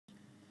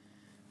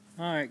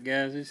Alright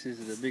guys, this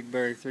is the Big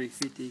Bear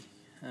 350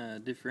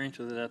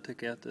 differential that I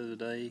took out the other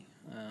day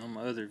on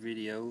my other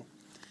video.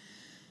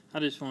 I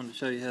just wanted to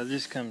show you how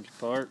this comes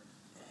apart.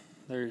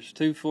 There's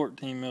two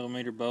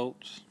 14mm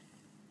bolts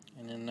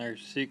and then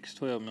there's six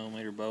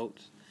 12mm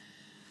bolts.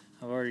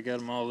 I've already got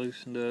them all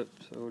loosened up,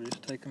 so we'll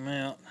just take them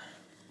out.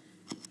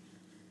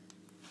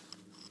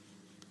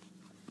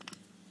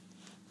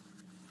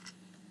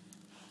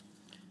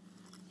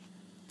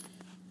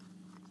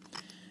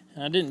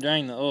 And I didn't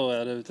drain the oil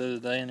out of it the other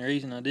day, and the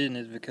reason I didn't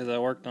is because I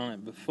worked on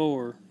it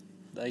before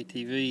the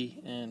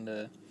ATV, and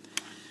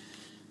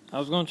I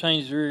was going to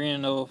change the rear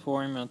end oil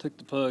for him, and I took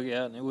the plug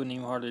out and it wouldn't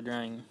even hardly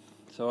drain.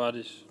 So I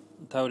just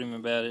told him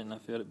about it and I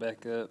filled it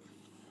back up,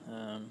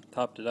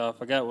 topped it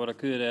off. I got what I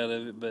could out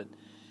of it, but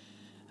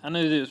I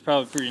knew that it was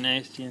probably pretty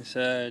nasty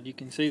inside. You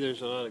can see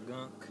there's a lot of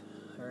gunk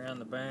around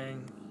the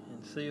bearing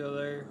and seal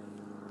there.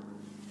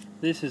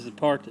 This is the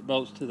part that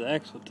bolts to the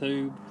axle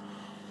tube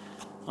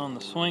on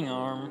the swing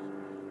arm,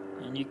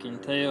 and you can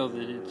tell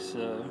that it's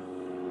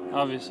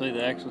obviously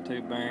the axle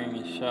tube bearing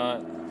is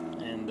shot,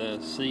 and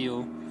the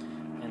seal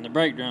and the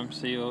brake drum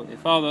seal.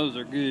 If all those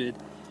are good,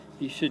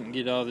 you shouldn't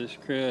get all this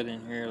crud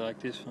in here like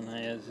this one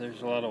has.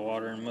 There's a lot of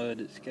water and mud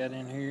that's got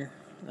in here.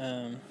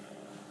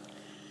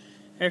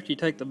 After you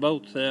take the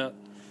bolts out,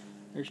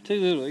 there's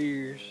two little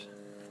ears,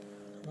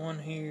 one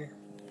here,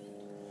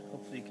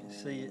 hopefully you can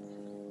see it,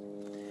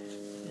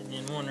 and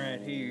then one right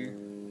here.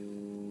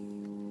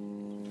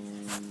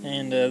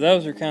 And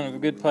those are kind of a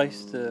good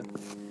place to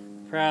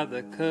pry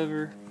the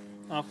cover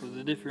off of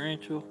the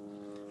differential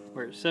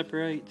where it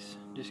separates.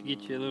 Just get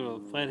you a little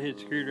flathead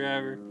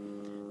screwdriver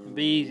and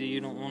be easy.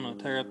 You don't want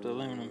to tear up the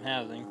aluminum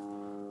housing.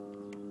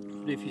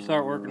 But if you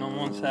start working on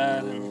one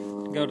side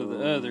and go to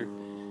the other,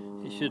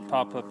 it should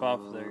pop up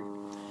off there.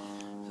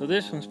 So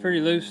this one's pretty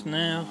loose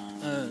now.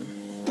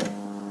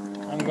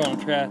 I'm going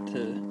to try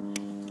to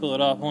pull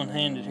it off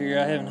one-handed here.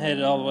 I haven't had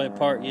it all the way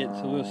apart yet,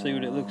 so we'll see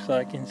what it looks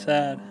like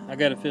inside. I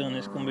got a feeling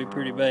it's going to be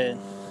pretty bad.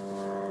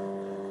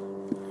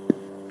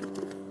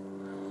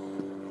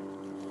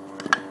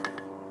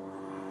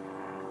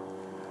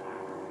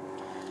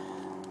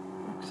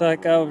 Looks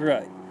like I was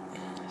right.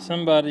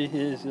 Somebody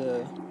has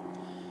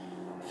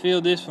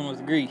filled this one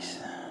with grease.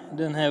 It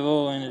doesn't have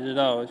oil in it at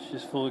all. It's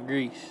just full of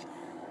grease,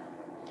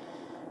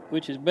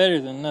 which is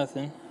better than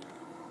nothing,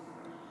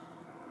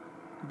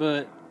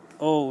 but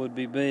oil would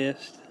be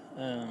best.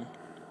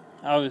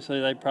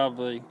 Obviously they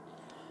probably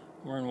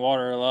were in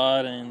water a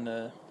lot, and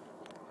the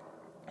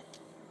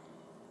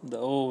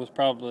oil was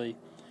probably,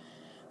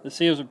 the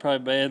seals were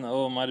probably bad and the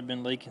oil might have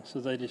been leaking, so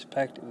they just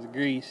packed it with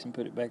grease and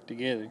put it back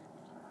together.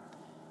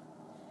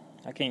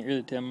 I can't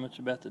really tell much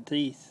about the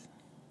teeth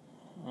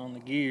on the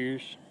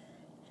gears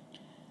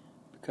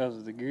because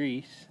of the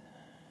grease.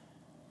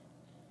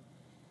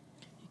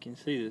 You can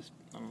see this,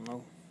 I don't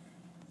know,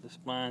 the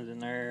splines in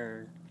there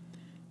are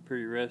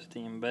pretty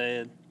rusty and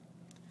bad.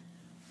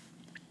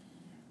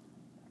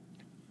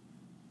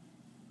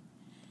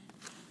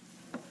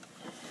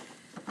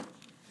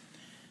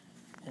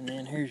 And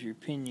then here's your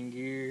pinion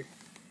gear. You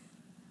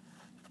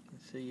can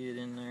see it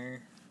in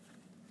there.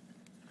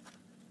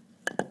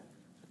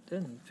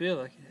 Doesn't feel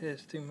like it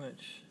has too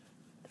much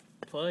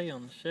play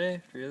on the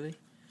shaft, really.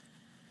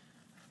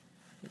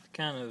 It's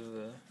kind of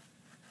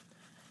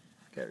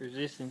got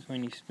resistance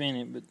when you spin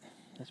it, but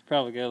that's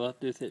probably got a lot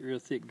to do with that real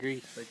thick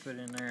grease they put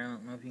in there. I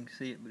don't know if you can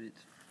see it, but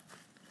it's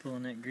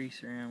pulling that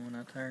grease around when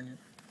I turn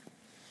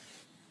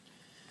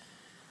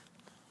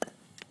it.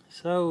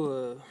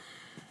 So,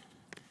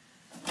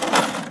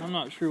 I'm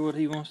not sure what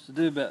he wants to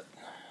do about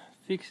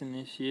fixing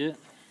this yet.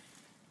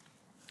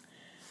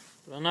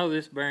 But I know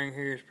this bearing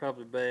here is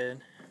probably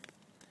bad,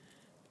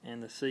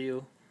 and the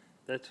seal,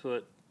 that's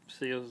what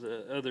seals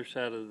the other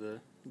side of the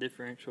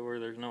differential where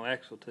there's no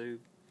axle tube.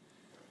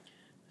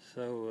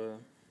 So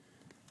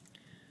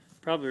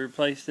probably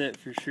replace that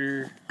for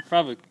sure.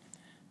 Probably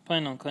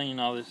plan on cleaning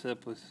all this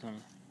up with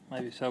some,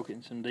 maybe soak it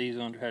in some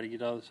diesel and try to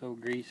get all this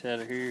old grease out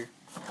of here.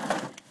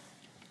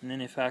 And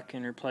then if I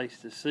can replace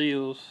the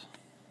seals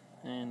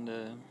and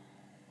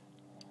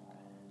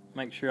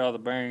make sure all the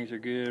bearings are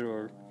good,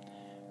 or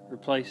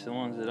replace the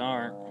ones that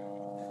aren't.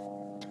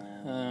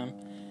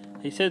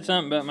 He said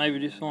something about maybe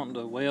just wanting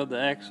to weld the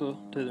axle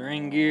to the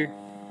ring gear.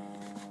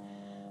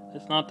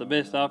 That's not the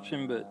best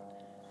option, but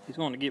he's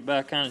wanting to get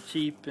by kind of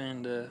cheap,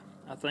 and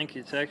I think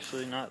it's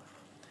actually not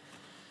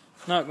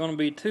going to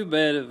be too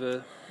bad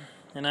of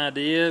an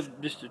idea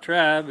just to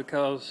try,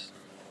 because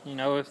you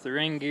know, if the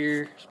ring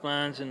gear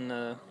splines and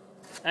the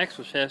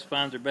axle shaft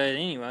splines are bad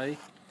anyway,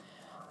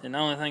 then the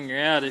only thing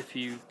you're out if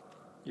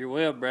your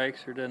weld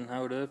breaks or doesn't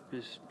hold up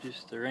is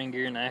just the ring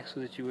gear and the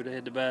axle that you would have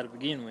had to buy to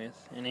begin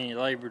with, and any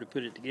labor to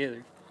put it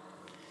together.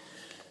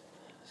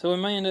 So we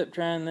may end up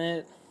trying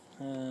that.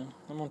 I'm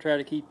going to try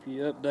to keep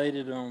you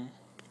updated on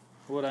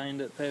what I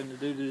end up having to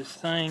do to this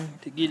thing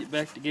to get it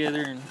back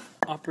together and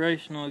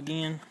operational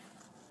again.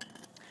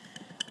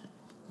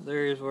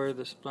 There's where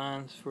the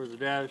splines for the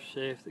drive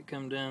shaft that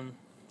come down,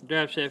 the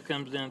drive shaft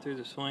comes down through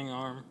the swing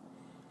arm,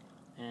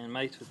 and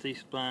mates with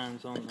these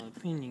splines on the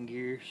pinion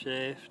gear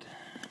shaft.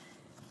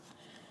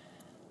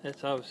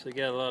 That's obviously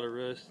got a lot of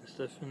rust and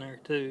stuff in there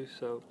too,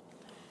 so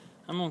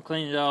I'm going to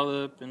clean it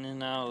all up and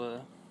then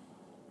I'll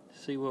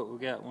see what we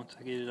got once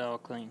I get it all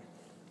clean.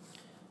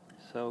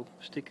 So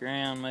stick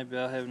around, maybe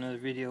I'll have another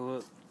video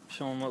up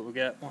showing what we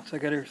got once I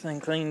got everything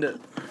cleaned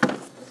up.